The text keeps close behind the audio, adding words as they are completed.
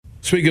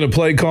Speaking of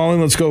play calling,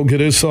 let's go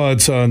get his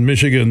thoughts on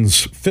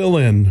Michigan's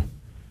fill-in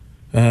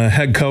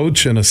head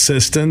coach and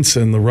assistants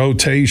and the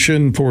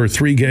rotation for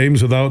 3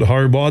 games without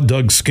Harbaugh.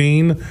 Doug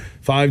Skene,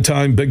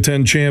 5-time Big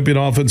Ten champion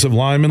offensive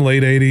lineman,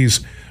 late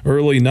 80s,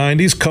 early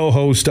 90s,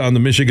 co-host on the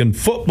Michigan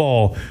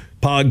Football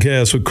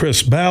Podcast with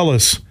Chris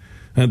Ballas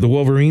at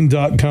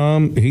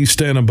thewolverine.com. He's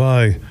standing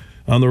by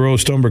on the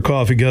Roast Umber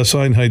Coffee guest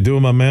line. How you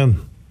doing, my man?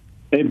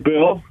 Hey,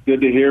 Bill.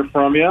 Good to hear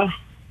from you.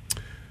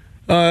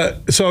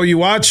 So you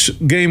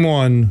watched game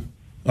 1.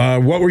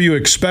 What were you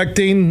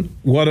expecting?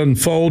 What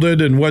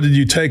unfolded? And what did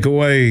you take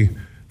away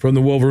from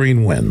the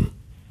Wolverine win?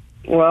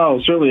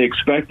 Well, certainly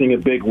expecting a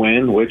big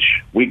win, which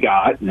we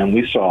got and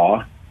we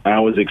saw.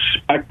 I was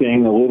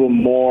expecting a little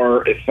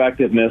more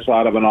effectiveness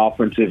out of an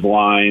offensive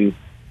line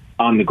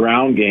on the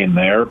ground game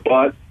there.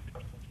 But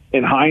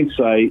in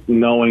hindsight,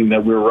 knowing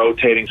that we're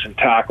rotating some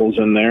tackles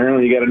in there,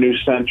 and you got a new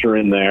center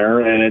in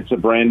there, and it's a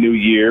brand new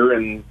year,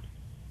 and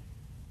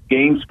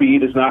game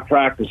speed is not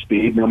practice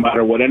speed, no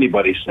matter what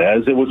anybody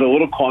says. It was a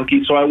little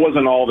clunky, so I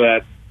wasn't all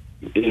that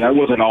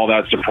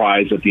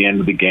surprised at the end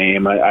of the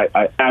game.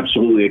 I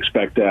absolutely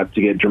expect that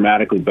to get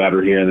dramatically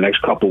better here in the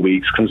next couple of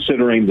weeks,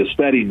 considering the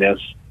steadiness,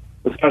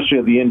 especially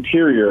of the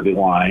interior of the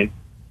line.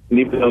 And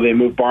even though they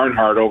moved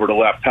Barnhart over to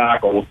left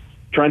tackle,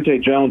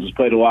 Trente Jones has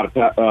played a lot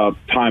of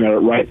time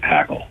at right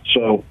tackle.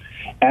 So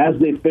as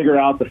they figure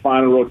out the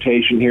final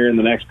rotation here in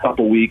the next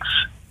couple of weeks,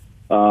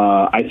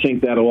 I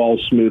think that'll all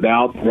smooth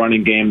out. The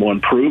running game will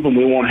improve, and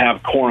we won't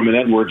have Corum and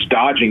Edwards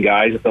dodging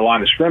guys at the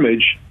line of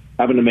scrimmage,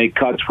 having to make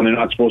cuts when they're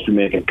not supposed to be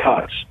making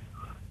cuts.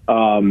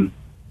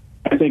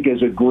 I think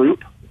as a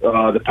group,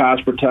 the pass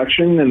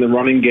protection and the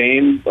running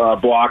game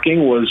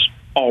blocking was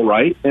all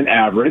right and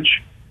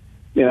average.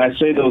 And I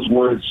say those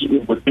words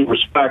with due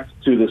respect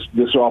to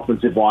this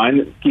offensive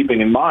line,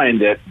 keeping in mind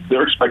that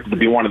they're expected to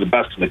be one of the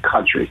best in the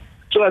country.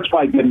 So that's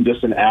why I give them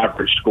just an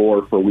average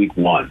score for week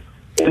 1.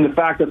 And the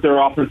fact that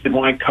their offensive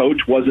line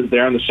coach wasn't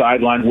there on the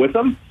sideline with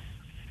them,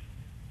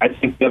 I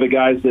think the other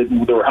guys that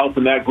were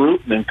helping that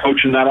group and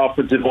coaching that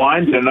offensive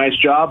line did a nice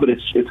job, but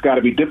it's got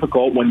to be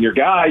difficult when your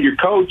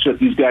coach that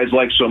these guys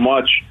like so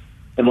much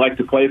and like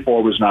to play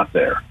for was not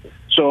there.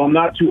 So I'm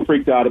not too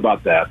freaked out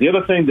about that. The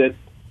other thing that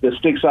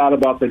sticks out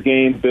about the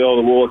game, Bill,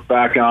 that we'll look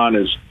back on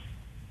is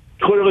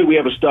clearly we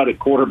have a stud at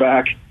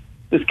quarterback.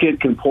 This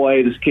kid can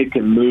play. This kid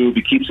can move.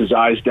 He keeps his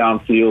eyes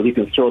downfield. He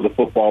can throw the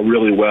football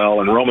really well.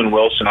 And Roman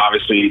Wilson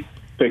obviously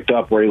picked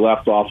up where he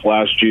left off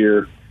last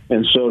year,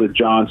 and so did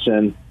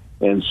Johnson.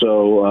 And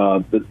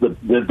so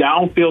the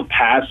downfield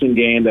passing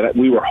game that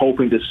we were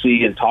hoping to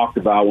see and talked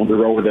about when we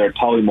were over there at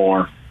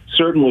Tullymore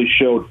certainly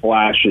showed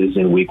flashes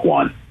in week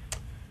 1.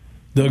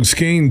 Doug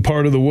Skene,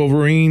 part of the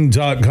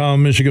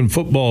Wolverine.com Michigan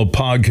Football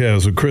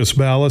Podcast with Chris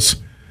Ballas,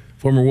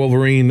 former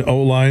Wolverine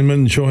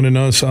O-lineman, joining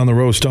us on the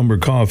Roast Umber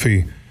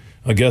Coffee.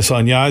 I guess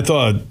I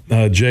thought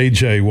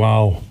JJ,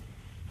 wow,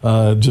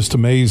 just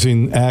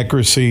amazing.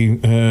 Accuracy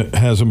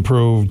has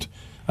improved.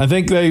 I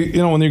think when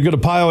you're going to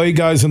pile 8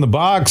 guys in the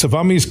box, if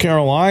I'm East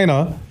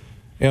Carolina,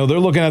 they're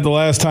looking at the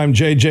last time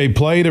JJ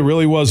played. It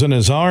really wasn't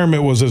his arm.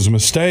 It was his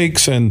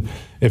mistakes. And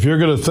if you're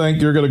going to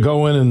think you're going to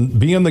go in and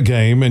be in the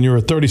game and you're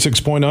a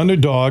 36-point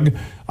underdog,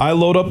 I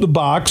load up the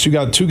box. You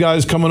got 2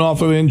 guys coming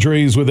off of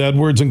injuries with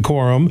Edwards and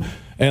Corum,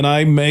 and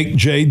I make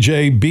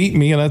JJ beat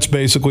me, and that's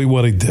basically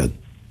what he did.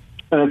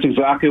 And that's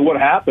exactly what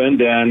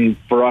happened. And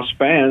for us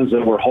fans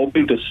that were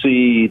hoping to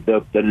see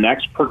the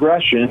next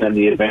progression and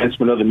the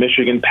advancement of the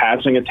Michigan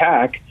passing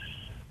attack,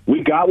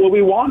 we got what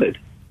we wanted.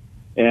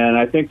 And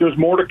I think there's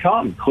more to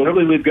come.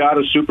 Clearly, we've got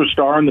a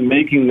superstar in the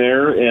making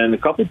there and a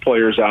couple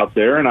players out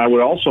there. And I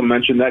would also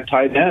mention that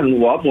tight end,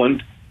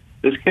 Loveland.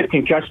 This kid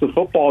can catch the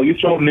football. You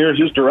throw it near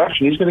his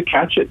direction, he's going to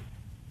catch it.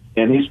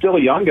 And he's still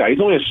a young guy.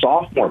 He's only a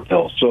sophomore,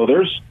 Bill. So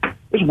there's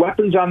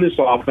weapons on this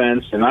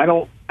offense, and I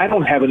don't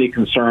have any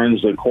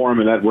concerns that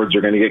Corum and Edwards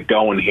are going to get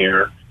going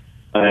here.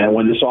 And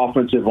when this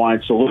offensive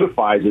line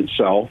solidifies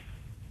itself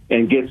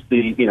and gets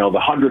the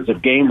hundreds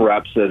of game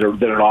reps that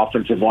an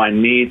offensive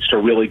line needs to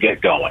really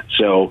get going.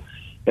 So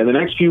in the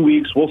next few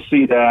weeks, we'll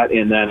see that.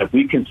 And then if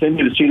we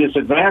continue to see this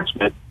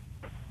advancement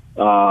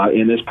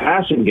in this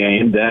passing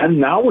game, then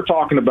now we're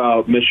talking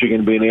about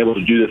Michigan being able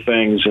to do the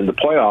things in the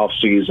playoff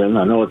season.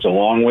 I know it's a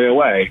long way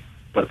away,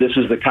 but this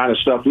is the kind of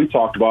stuff we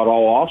talked about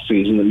all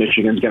offseason that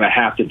Michigan's going to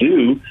have to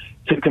do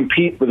to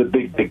compete for the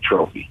big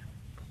trophy.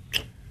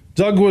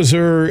 Doug, was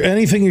there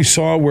anything you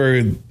saw where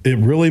it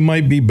really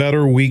might be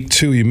better week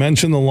 2? You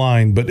mentioned the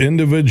line, but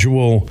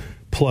individual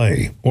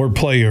play or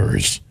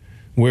players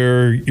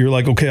where you're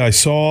like, okay, I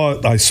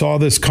saw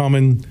this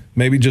coming,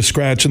 maybe just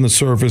scratching the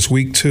surface.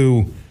 Week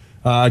 2,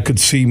 I could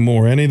see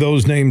more. Any of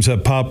those names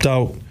that popped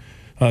out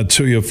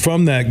to you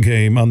from that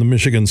game on the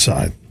Michigan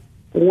side?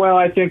 Well,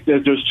 I think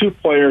that there's 2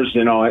 players,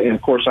 and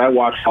of course I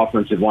watch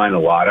offensive line a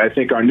lot. I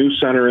think our new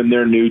center in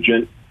there,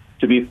 Nugent,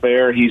 to be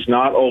fair, he's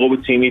not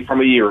Oluwatimi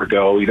from a year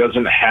ago. He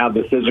doesn't have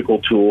the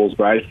physical tools,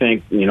 but I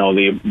think,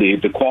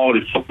 the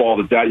quality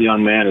football that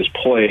young man has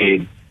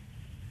played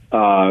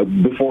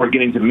before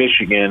getting to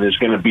Michigan is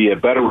going to be a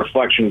better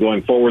reflection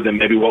going forward than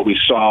maybe what we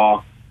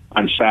saw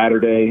on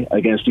Saturday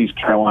against East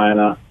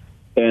Carolina.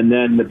 And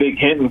then the big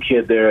Hinton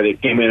kid there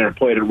that came in and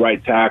played at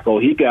right tackle,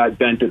 he got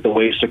bent at the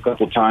waist a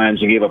couple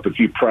times and gave up a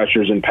few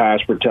pressures in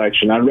pass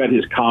protection. I read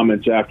his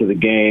comments after the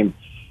game.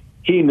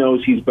 He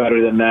knows he's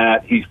better than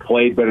that. He's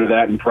played better than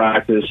that in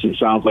practice. It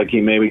sounds like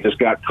he maybe just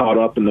got caught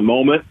up in the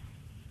moment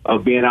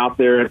of being out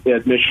there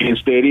at Michigan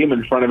Stadium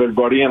in front of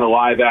everybody in a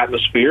live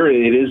atmosphere.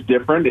 It is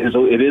different. It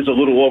is a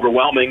little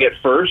overwhelming at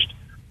first.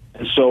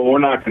 And so we're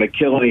not going to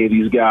kill any of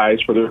these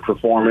guys for their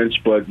performance,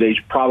 but they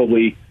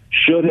probably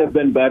should have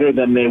been better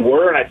than they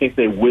were, and I think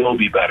they will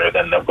be better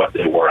than what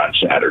they were on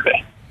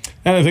Saturday.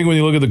 And I think when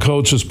you look at the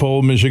coaches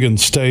poll, Michigan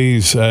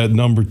stays at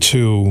number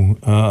 2.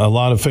 A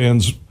lot of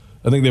fans,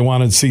 I think they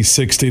wanted to see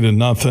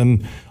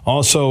 60-0.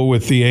 Also,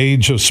 with the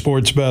age of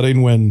sports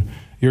betting, when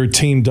your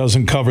team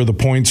doesn't cover the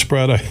point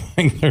spread, I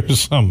think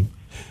there's some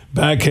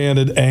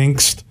backhanded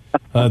angst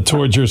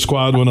towards your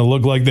squad when it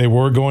looked like they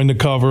were going to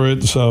cover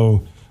it.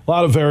 So a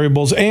lot of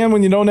variables. And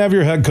when you don't have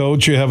your head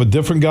coach, you have a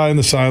different guy in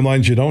the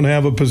sidelines. You don't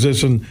have a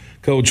position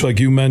coach like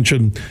you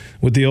mentioned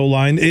with the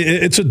O-line.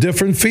 It's a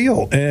different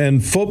feel.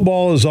 And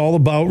football is all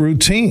about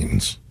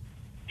routines.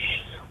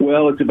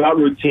 Well, it's about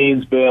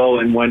routines, Bill.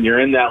 And when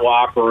you're in that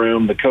locker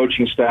room, the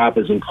coaching staff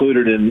is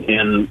included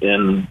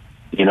in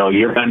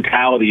your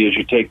mentality as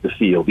you take the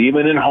field,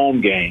 even in home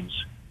games.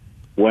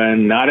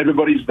 When not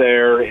everybody's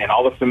there and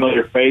all the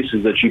familiar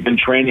faces that you've been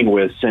training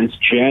with since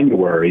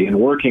January and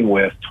working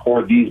with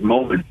toward these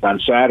moments on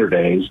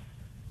Saturdays,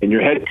 and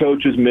your head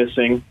coach is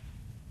missing,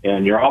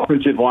 and your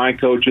offensive line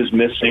coach is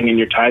missing, and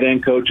your tight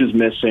end coach is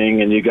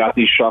missing, and you got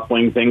these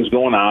shuffling things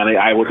going on,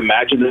 I would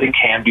imagine that it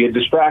can be a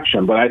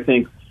distraction. But I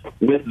think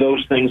with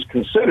those things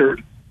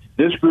considered,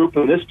 this group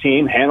and this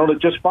team handled it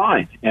just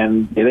fine.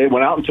 And they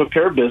went out and took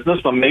care of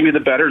business. So maybe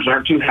the bettors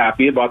aren't too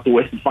happy about the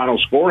way the final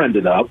score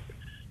ended up.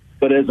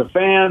 But as a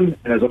fan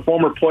and as a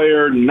former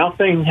player,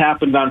 nothing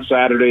happened on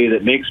Saturday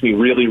that makes me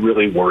really,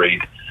 really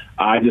worried.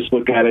 I just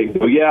look at it and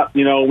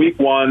go, week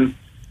one,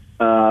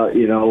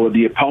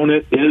 the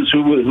opponent is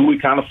who we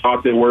kind of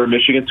thought they were.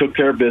 Michigan took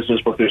care of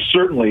business, but there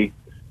certainly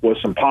was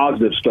some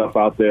positive stuff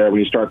out there when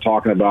you start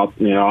talking about,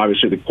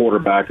 obviously the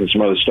quarterback and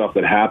some other stuff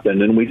that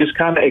happened. And we just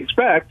kind of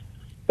expect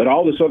that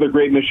all this other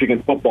great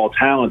Michigan football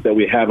talent that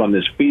we have on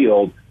this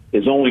field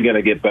is only going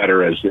to get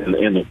better as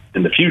in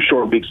the few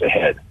short weeks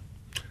ahead.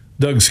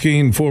 Doug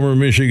Skene, former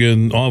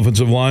Michigan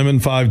offensive lineman,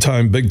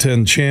 5-time Big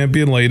Ten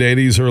champion, late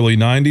 80s, early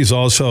 90s.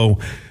 Also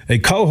a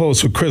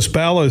co-host with Chris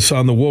Ballas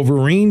on the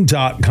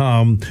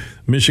Wolverine.com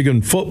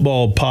Michigan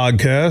football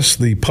podcast.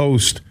 The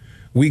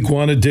post-week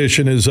 1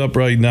 edition is up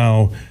right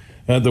now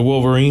at the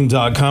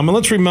Wolverine.com. And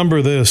let's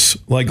remember this,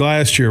 like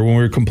last year when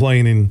we were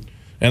complaining,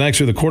 and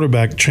actually the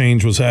quarterback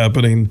change was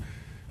happening.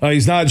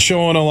 He's not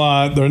showing a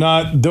lot. They're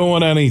not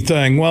doing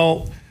anything.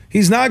 Well,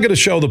 he's not going to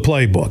show the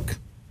playbook.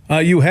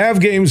 You have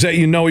games that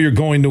you know you're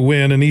going to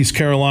win in East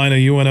Carolina,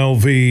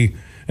 UNLV,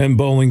 and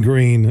Bowling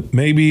Green.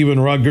 Maybe even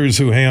Rutgers,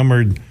 who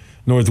hammered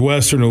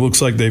Northwestern. It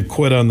looks like they've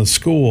quit on the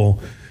school.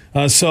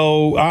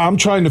 So I'm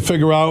trying to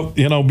figure out,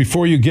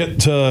 before you get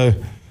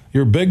to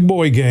your big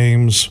boy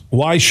games,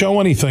 why show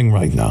anything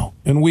right now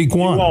in week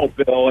 1? You won't,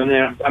 Bill,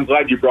 and I'm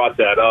glad you brought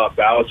that up.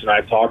 Alice and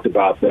I talked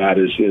about that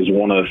is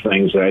one of the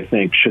things that I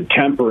think should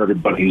temper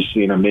everybody's,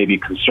 maybe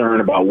concern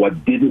about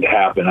what didn't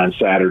happen on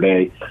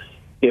Saturday.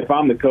 If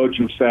I'm the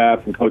coaching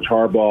staff and Coach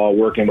Harbaugh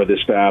working with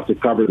his staff to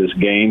cover this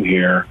game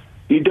here,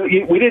 we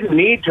didn't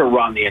need to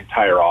run the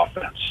entire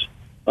offense.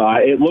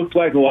 It looked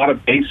like a lot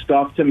of base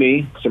stuff to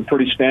me, some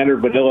pretty standard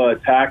vanilla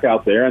attack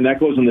out there, and that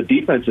goes on the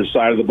defensive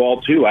side of the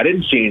ball too. I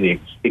didn't see any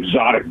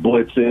exotic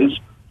blitzes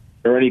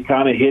or any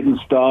kind of hidden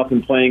stuff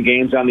and playing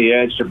games on the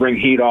edge to bring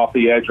heat off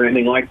the edge or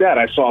anything like that.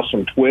 I saw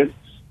some twists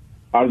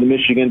out of the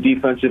Michigan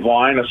defensive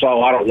line. I saw a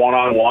lot of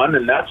one-on-one,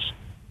 and that's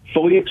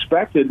fully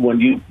expected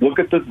when you look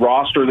at the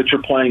roster that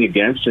you're playing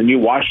against and you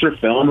watch their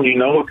film and you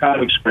know what kind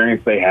of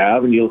experience they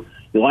have, and you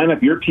line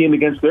up your team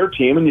against their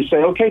team and you say,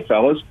 okay,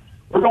 fellas,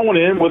 we're going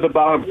in with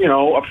about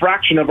a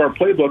fraction of our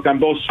playbook on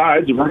both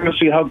sides, and we're going to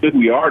see how good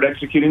we are at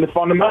executing the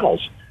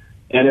fundamentals.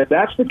 And if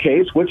that's the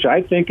case, which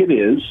I think it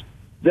is,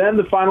 then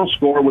the final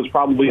score was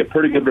probably a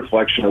pretty good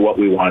reflection of what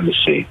we wanted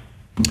to see.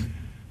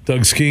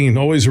 Doug Skene,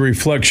 always a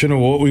reflection of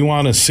what we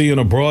want to see in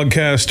a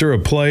broadcaster, a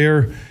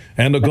player,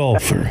 and a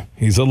golfer.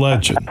 He's a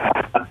legend,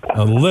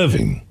 a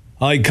living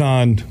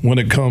icon when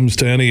it comes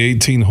to any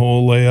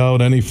 18-hole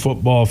layout, any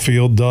football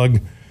field. Doug,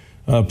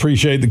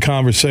 appreciate the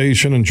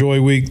conversation. Enjoy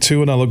week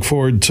 2, and I look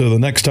forward to the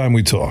next time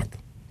we talk.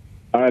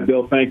 All right,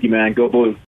 Bill. Thank you, man. Go Blue.